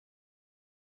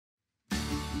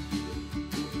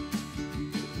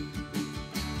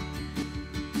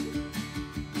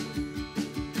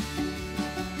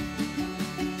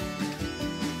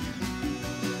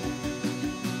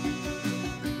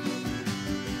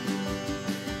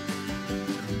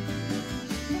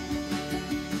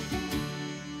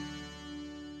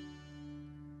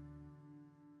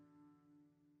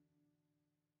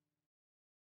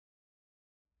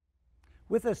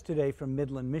With us today from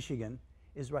Midland, Michigan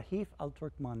is Raheef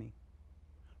Alturkmani.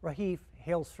 Raheef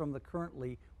hails from the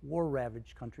currently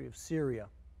war-ravaged country of Syria.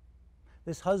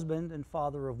 This husband and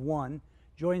father of one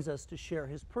joins us to share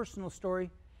his personal story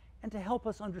and to help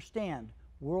us understand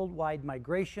worldwide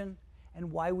migration and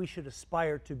why we should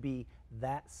aspire to be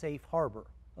that safe harbor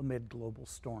amid global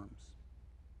storms.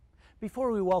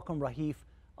 Before we welcome Raheef,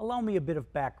 allow me a bit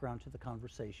of background to the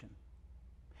conversation.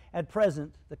 At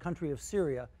present, the country of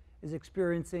Syria is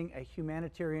experiencing a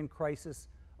humanitarian crisis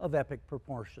of epic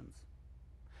proportions.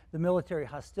 The military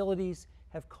hostilities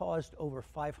have caused over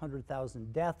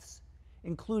 500,000 deaths,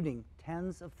 including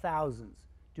tens of thousands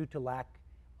due to lack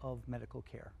of medical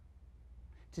care.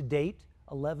 To date,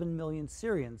 11 million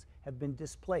Syrians have been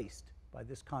displaced by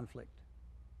this conflict.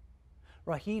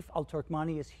 Raheef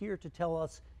Alturkmani is here to tell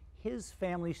us his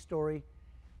family story.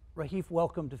 Raheef,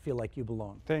 welcome to Feel Like You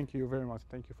Belong. Thank you very much.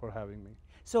 Thank you for having me.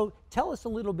 So tell us a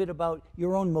little bit about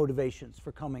your own motivations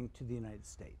for coming to the United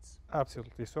States.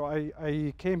 Absolutely. So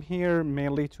I came here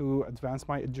mainly to advance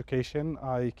my education.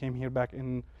 I came here back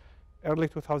in early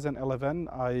 2011.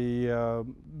 I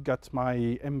got my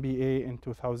MBA in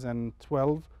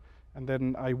 2012, and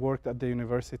then I worked at the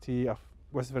University of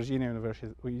West Virginia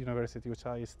University, which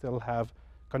I still have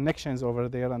connections over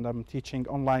there, and I'm teaching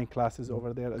online classes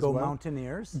over there as well. Go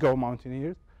Mountaineers. Go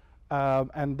Mountaineers.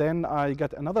 And then I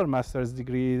got another master's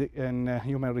degree in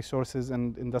human resources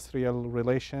and industrial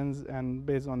relations, and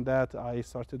based on that I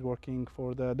started working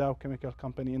for the Dow Chemical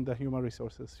Company in the human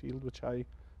resources field, which I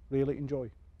really enjoy.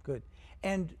 Good.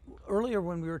 And earlier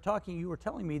when we were talking, you were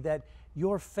telling me that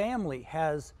your family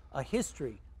has a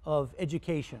history of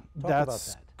education. Talk about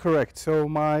that. Correct. So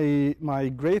my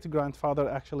great-grandfather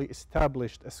actually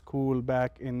established a school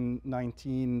back in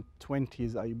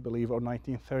 1920s, I believe, or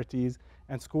 1930s,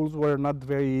 and schools were not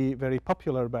very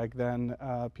popular back then.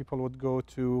 People would go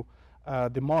to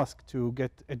the mosque to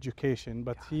get education,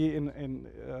 but he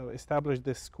established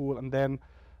this school, and then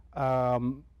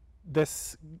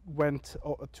this went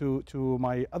to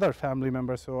my other family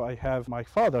members. So I have my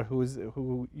father,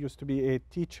 who used to be a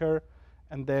teacher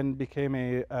and then became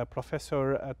a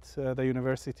professor at the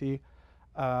university.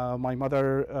 My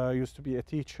mother used to be a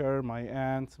teacher. My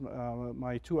aunt,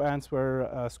 my two aunts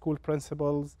were school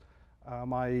principals.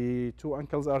 My two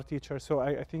uncles are teachers. So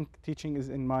I think teaching is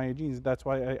in my genes. That's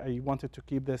why I wanted to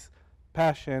keep this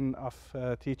passion of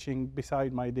teaching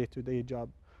beside my day-to-day job.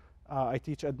 I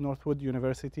teach at Northwood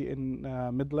University in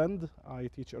Midland. I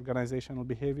teach organizational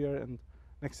behavior, and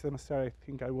next semester I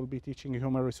think I will be teaching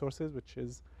human resources, which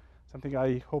is something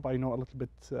I hope I know a little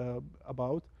bit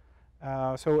about.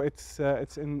 So it's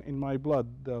in my blood,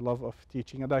 the love of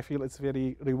teaching, and I feel it's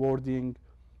very rewarding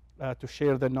to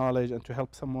share the knowledge and to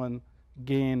help someone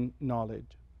gain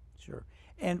knowledge. Sure.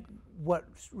 And what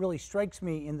really strikes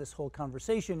me in this whole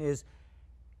conversation is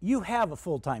you have a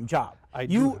full-time job.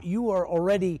 You are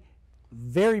already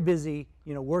very busy,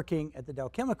 working at the Dow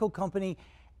Chemical Company,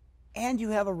 and you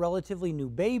have a relatively new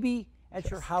baby at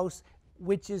your house,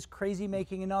 which is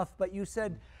crazy-making enough, but you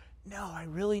said, no, I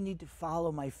really need to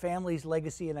follow my family's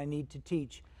legacy and I need to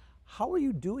teach. How are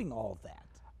you doing all of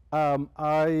that?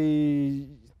 I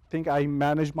think I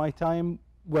manage my time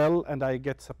well, and I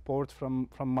get support from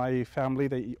my family.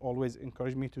 They always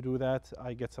encourage me to do that.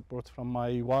 I get support from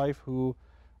my wife, who,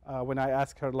 when I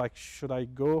asked her, like, should I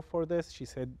go for this? She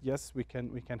said, yes, we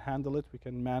can handle it, we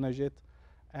can manage it.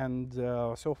 And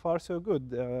so far so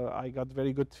good. I got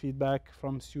very good feedback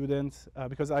from students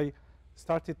because I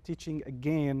started teaching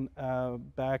again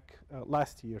back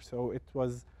last year. So it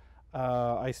was,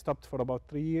 I stopped for about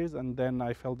 3 years, and then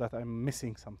I felt that I'm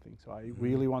missing something. So I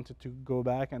really wanted to go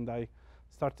back, and I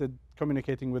started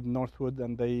communicating with Northwood,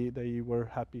 and they were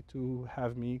happy to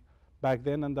have me back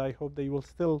then, and I hope they will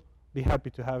still be happy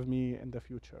to have me in the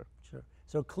future. Sure.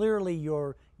 So clearly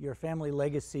your family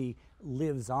legacy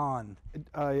lives on.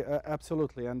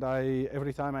 Absolutely, and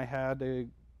every time I had a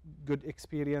good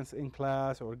experience in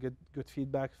class or get good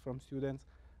feedback from students,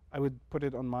 I would put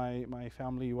it on my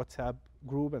family WhatsApp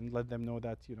group and let them know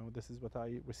that, this is what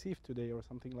I received today or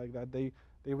something like that. They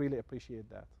really appreciate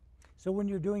that. So when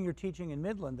you're doing your teaching in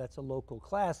Midland, that's a local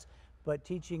class, but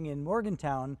teaching in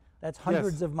Morgantown, that's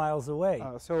hundreds of miles away.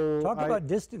 So talk about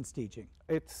distance teaching.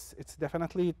 It's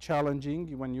definitely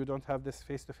challenging when you don't have this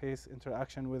face-to-face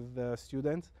interaction with the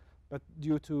students, but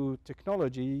due to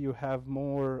technology, you have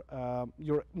more,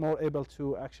 you're more able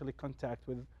to actually contact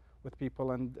with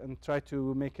people and try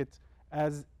to make it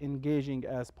as engaging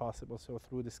as possible. So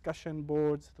through discussion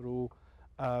boards, through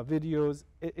videos,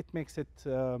 it makes it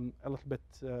a little bit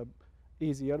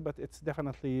easier, but it's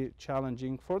definitely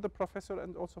challenging for the professor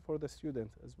and also for the student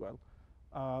as well.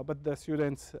 But the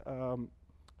students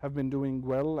have been doing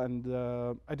well, and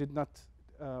I did not.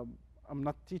 I'm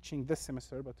not teaching this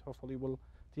semester, but hopefully will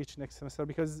teach next semester,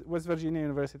 because West Virginia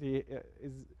University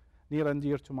is near and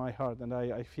dear to my heart, and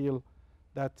I feel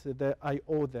that I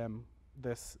owe them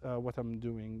this, what I'm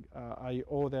doing. I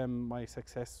owe them my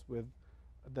success with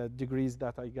the degrees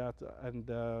that I got, and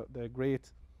the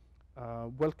great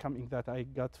welcoming that I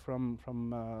got from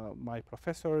my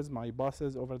professors, my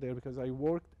bosses over there, because I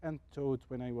worked and taught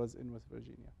when I was in West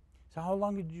Virginia. So how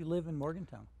long did you live in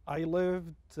Morgantown? I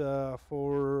lived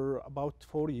for about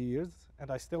 4 years, and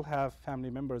I still have family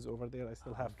members over there. I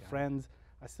still have friends.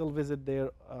 I still visit there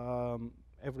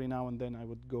every now and then. I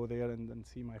would go there and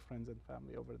see my friends and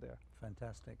family over there.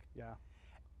 Fantastic. Yeah.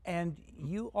 And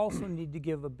you also need to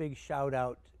give a big shout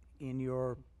out in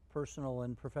your personal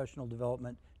and professional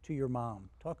development to your mom.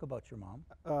 Talk about your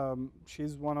mom.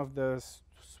 She's one of the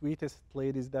sweetest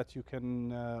ladies that you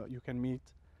can meet.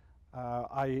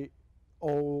 I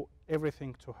owe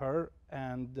everything to her,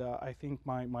 and I think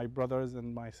my brothers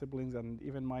and my siblings and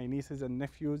even my nieces and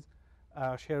nephews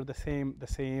share the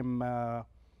same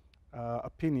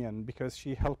opinion, because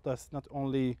she helped us not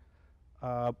only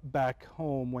back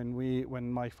home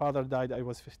when my father died. I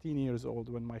was 15 years old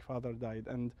when my father died,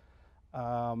 and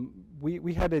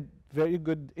we had a very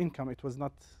good income. It was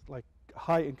not like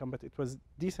high income, but it was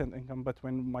decent income. But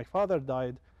when my father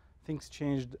died, things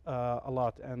changed a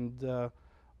lot, and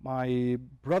my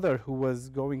brother,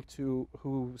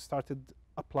 who started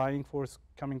applying for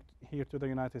coming here to the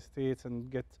United States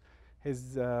and get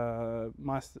his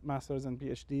master's and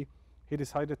PhD, he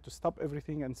decided to stop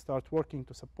everything and start working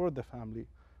to support the family.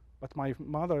 But my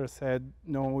mother said,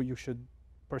 no, you should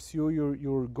pursue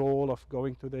your goal of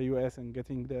going to the US and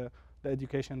getting the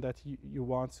education that you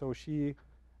want. So she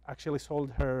actually sold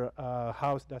her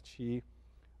house that she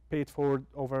paid for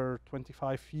over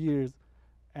 25 years.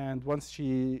 And once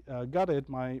she got it,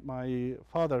 my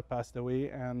father passed away,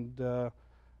 and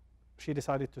she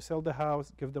decided to sell the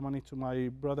house, give the money to my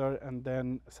brother, and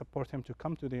then support him to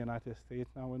come to the United States.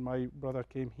 Now, when my brother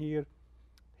came here,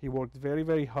 he worked very,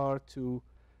 very hard to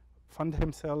fund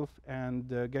himself and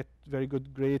get very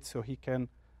good grades, so he can.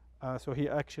 So he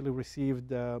actually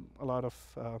received a lot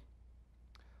of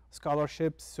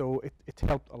scholarships. So it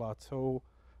helped a lot. So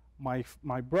my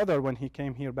brother, when he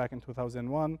came here back in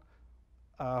 2001.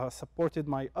 Supported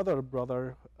my other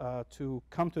brother to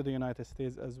come to the United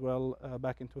States as well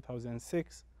back in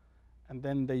 2006, and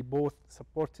then they both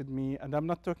supported me. And I'm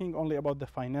not talking only about the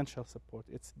financial support;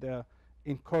 it's the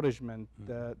encouragement,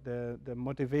 the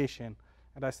motivation.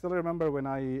 And I still remember when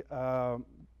I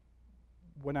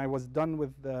was done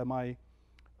with my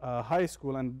high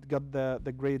school and got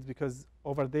the grades, because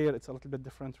over there it's a little bit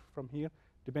different from here,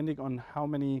 depending on how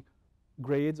many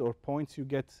grades or points you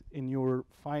get in your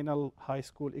final high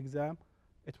school exam,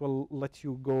 it will let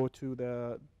you go to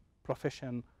the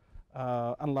profession,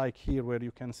 unlike here where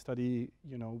you can study,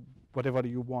 whatever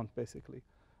you want basically.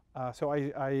 So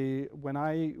when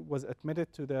I was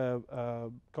admitted to the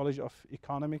College of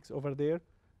Economics over there,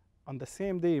 on the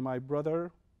same day my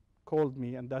brother called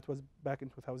me, and that was back in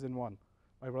 2001.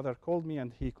 My brother called me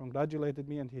and he congratulated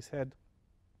me, and he said,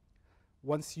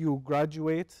 once you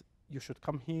graduate, you should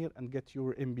come here and get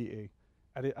your MBA.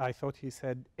 I thought he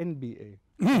said NBA.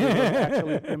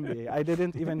 Actually MBA. I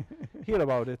didn't even hear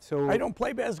about it. So I don't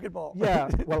play basketball. Yeah,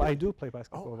 well, I do play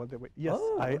basketball. By the way. Yes,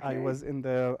 okay. I was in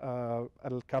the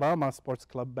Al Karama Sports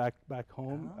Club back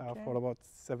home for about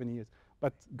 7 years.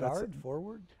 But guard,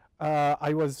 forward?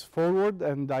 I was forward,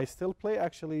 and I still play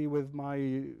actually with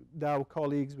my Dow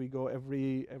colleagues. We go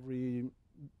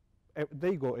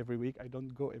they go every week. I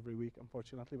don't go every week,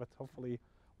 unfortunately, but hopefully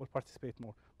will participate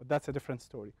more, but that's a different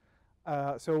story.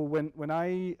 So when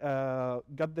I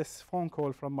got this phone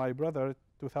call from my brother,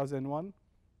 2001,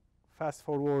 fast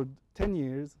forward 10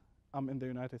 years, I'm in the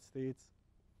United States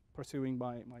pursuing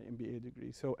my MBA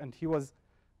degree. So, and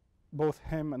both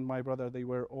him and my brother, they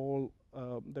were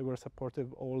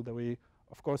supportive all the way.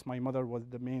 Of course, my mother was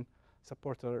the main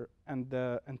supporter, and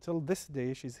until this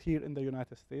day, she's here in the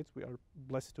United States. We are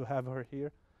blessed to have her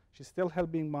here. She's still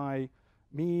helping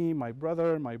me, my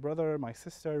brother, my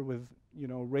sister with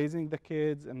raising the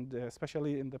kids, and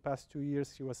especially in the past 2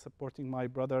 years, she was supporting my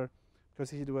brother because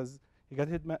he got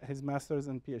his master's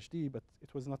and PhD, but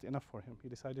it was not enough for him. He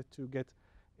decided to get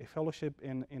a fellowship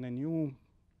in a new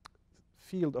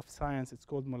field of science. It's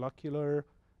called molecular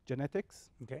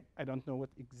genetics. Okay. I don't know what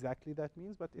exactly that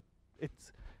means, but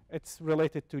it's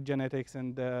related to genetics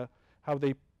and how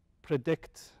they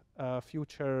predict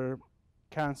future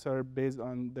cancer based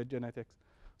on the genetics.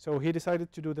 So he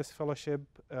decided to do this fellowship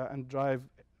and drive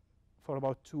for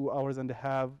about 2 hours and a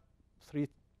half, three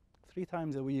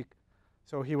times a week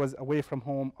So he was away from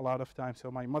home a lot of times.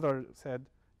 So my mother said,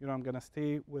 you know, I'm going to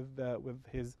stay with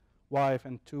his wife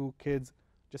and 2 kids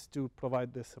just to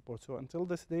provide this support. So until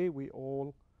this day, we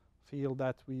all feel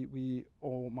that we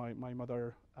owe my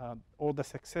mother all the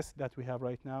success that we have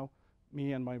right now,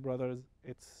 me and my brothers,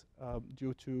 it's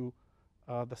due to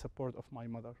the support of my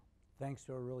mother. Thanks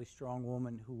to a really strong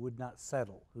woman who would not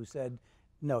settle, who said,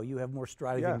 no, you have more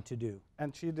striving to do.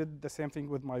 And she did the same thing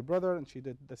with my brother, and she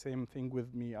did the same thing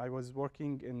with me. I was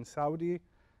working in Saudi,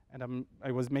 and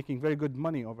I was making very good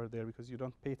money over there because you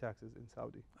don't pay taxes in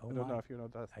Saudi. Oh, I don't know if you know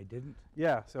that. I didn't.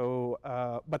 Yeah, so,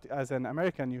 but as an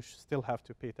American, you still have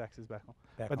to pay taxes back home.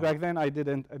 But home. back then, I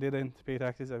didn't pay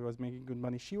taxes. I was making good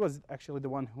money. She was actually the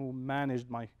one who managed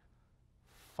my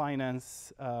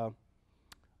finance,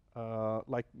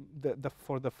 like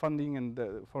for the funding and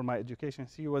for my education.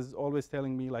 She was always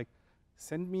telling me, like,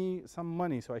 send me some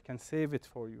money so I can save it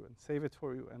for you and save it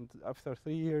for you. And after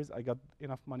 3 years, I got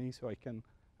enough money so I can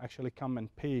actually come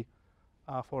and pay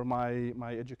for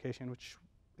my education, which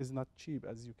is not cheap,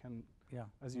 as you can,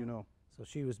 as you know. So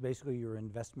she was basically your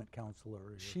investment counselor.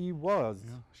 She was,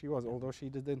 although she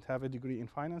didn't have a degree in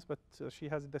finance, but she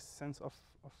has this sense of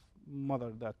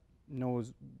mother that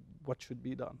knows what should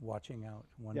be done. Watching out.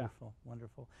 Wonderful,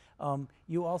 wonderful.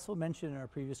 You also mentioned in our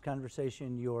previous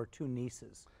conversation your 2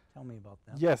 nieces. Tell me about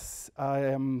them. Yes, I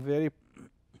am very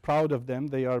proud of them.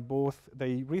 They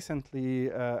recently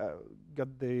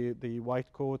got the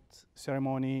white coat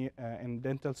ceremony in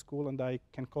dental school, and I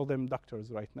can call them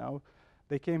doctors right now.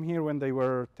 They came here when they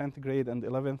were 10th grade and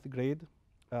 11th grade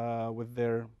with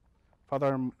their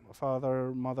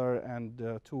father, mother,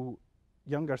 and 2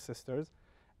 younger sisters.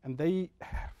 And they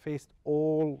faced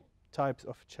all types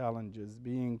of challenges,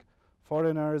 being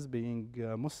foreigners, being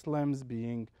Muslims,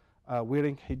 being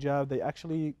wearing hijab. They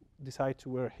actually decided to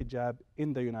wear hijab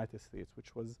in the United States,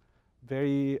 which was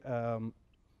very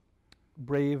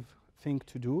brave thing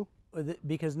to do.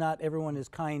 Because not everyone is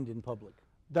kind in public.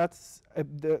 That's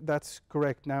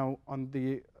correct. Now,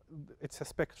 it's a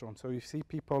spectrum. So you see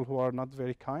people who are not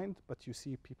very kind, but you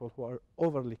see people who are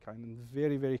overly kind and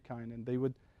very, very kind, and they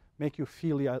would make you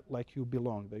feel like you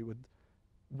belong. They would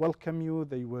welcome you.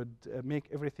 They would make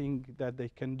everything that they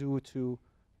can do to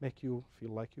make you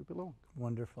feel like you belong.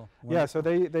 Wonderful. Yeah, so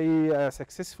they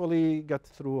successfully got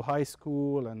through high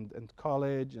school and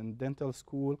college and dental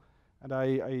school, and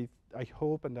I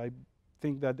hope and I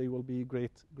think that they will be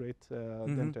great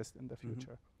dentists in the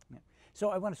future. Yeah. So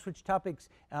I want to switch topics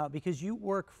because you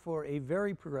work for a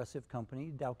very progressive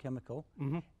company, Dow Chemical,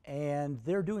 and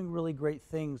they're doing really great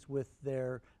things with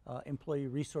their employee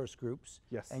resource groups.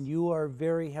 Yes. And you are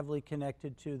very heavily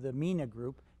connected to the MENA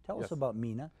group. Tell us about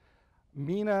MENA.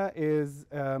 MENA is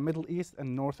Middle East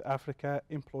and North Africa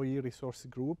Employee Resource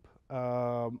Group.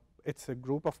 It's a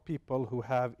group of people who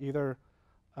have either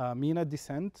MENA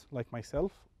descent, like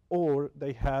myself, or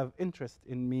they have interest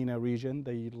in MENA region.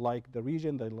 They like the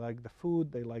region, they like the food,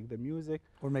 they like the music.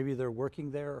 Or maybe they're working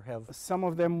there or have some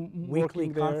of them weekly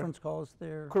conference calls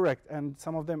there. Correct, and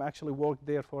some of them actually worked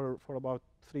there for about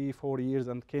 3-4 years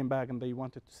and came back and they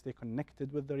wanted to stay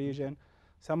connected with the region.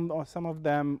 Some of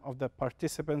them, of the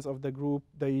participants of the group,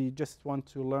 they just want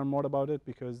to learn more about it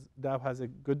because Dow has a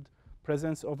good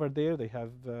presence over there. They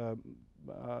have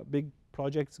big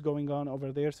projects going on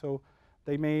over there, so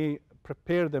they may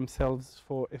prepare themselves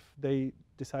for if they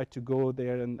decide to go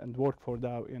there and work for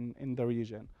Dow in the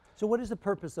region. So what is the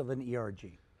purpose of an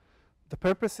ERG? The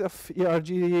purpose of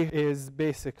ERG is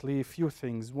basically a few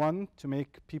things. One, to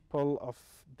make people of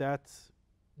that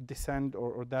descent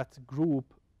or that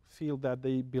group feel that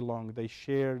they belong. They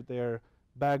share their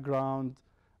background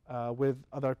with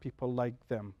other people like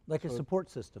them. Like a support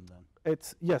system then?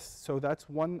 Yes, so that's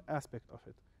one aspect of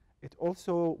it. It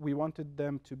also, we wanted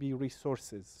them to be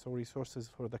resources, so resources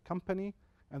for the company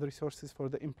and resources for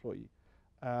the employee.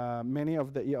 Many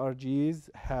of the ERGs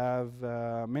have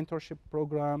mentorship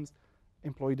programs,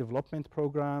 employee development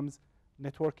programs,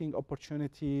 networking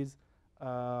opportunities,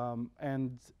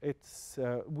 and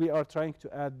we are trying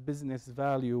to add business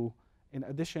value in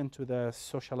addition to the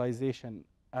socialization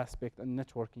aspect and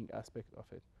networking aspect of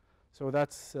it. So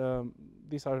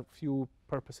these are few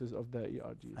purposes of the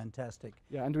ERGs. Fantastic.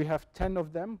 Yeah, and we have 10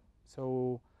 of them.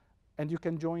 So, and you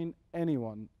can join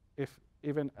anyone. If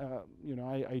even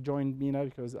I joined MENA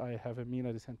because I have a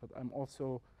MENA descent, but I'm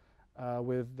also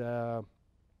with the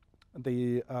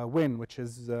WIN, which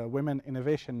is Women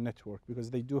Innovation Network, because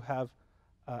they do have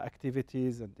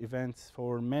activities and events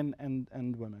for men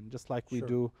and women, just like we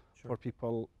do for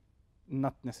people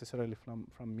not necessarily from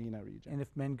MENA region. And if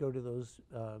men go to those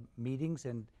meetings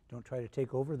and don't try to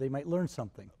take over, they might learn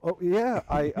something. Oh yeah,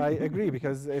 I agree,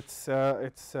 because it's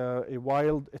a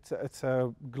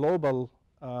global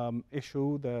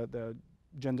issue, the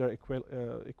gender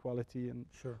equality and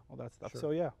all that stuff.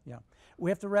 So yeah. Yeah. We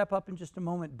have to wrap up in just a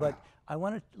moment, but I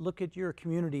want to look at your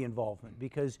community involvement,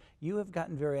 because you have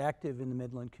gotten very active in the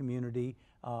Midland community,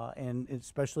 and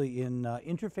especially in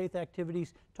interfaith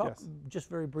activities. Talk just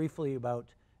very briefly about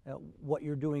what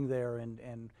you're doing there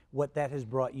and what that has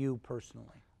brought you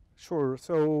personally. Sure.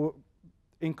 So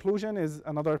inclusion is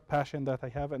another passion that I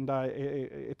have, and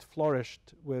it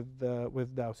flourished with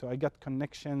Dow. So I got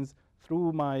connections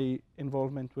through my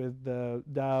involvement with the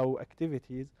Dow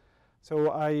activities.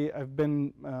 So I've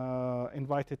been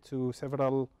invited to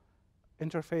several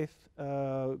interfaith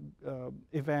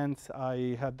events.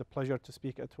 I had the pleasure to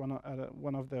speak at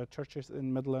one of the churches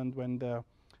in Midland when the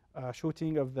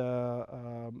shooting of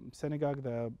the synagogue,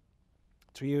 the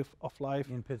Tree of Life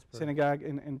in Pittsburgh. Synagogue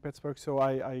in Pittsburgh. So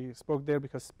I spoke there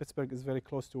because Pittsburgh is very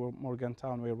close to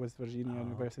Morgantown, where West Virginia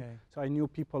University. Okay. So I knew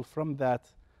people from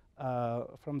that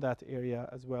area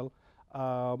as well.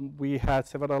 We had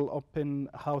several open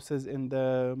houses in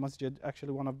the masjid.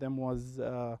 Actually, one of them was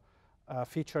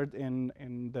featured in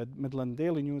the Midland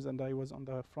Daily News, and I was on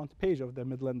the front page of the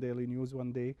Midland Daily News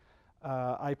one day.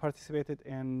 I participated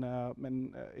in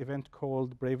an event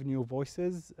called Brave New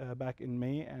Voices back in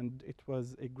May, and it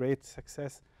was a great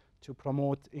success to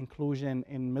promote inclusion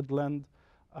in Midland.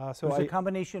 So it was a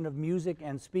combination of music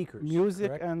and speakers.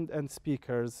 Music and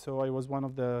speakers. So I was one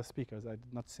of the speakers. I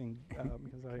did not sing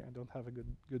because I don't have a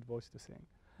good voice to sing.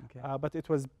 Okay. But it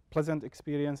was pleasant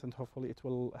experience, and hopefully it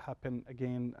will happen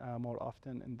again more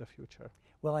often in the future.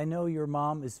 Well, I know your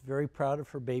mom is very proud of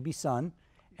her baby son.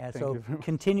 So you.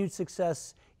 continued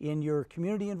success in your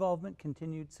community involvement,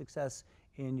 continued success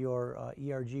in your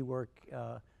ERG work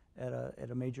at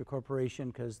a major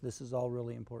corporation, because this is all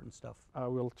really important stuff. I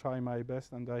will try my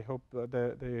best, and I hope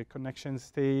the connections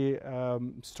stay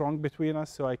strong between us,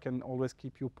 so I can always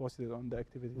keep you posted on the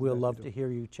activities. We'll love to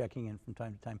hear you checking in from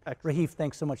time to time. Excellent. Raheef,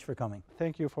 thanks so much for coming.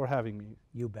 Thank you for having me.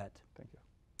 You bet. Thank you.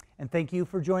 And thank you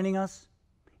for joining us.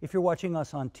 If you're watching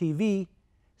us on TV,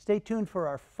 stay tuned for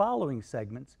our following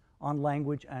segments on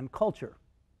language and culture.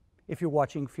 If you're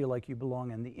watching Feel Like You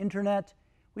Belong on the internet,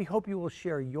 we hope you will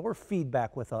share your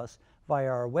feedback with us via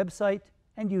our website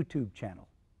and YouTube channel.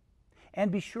 And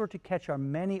be sure to catch our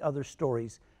many other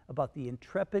stories about the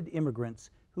intrepid immigrants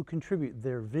who contribute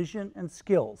their vision and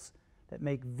skills that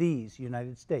make these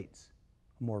United States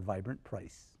a more vibrant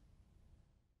place.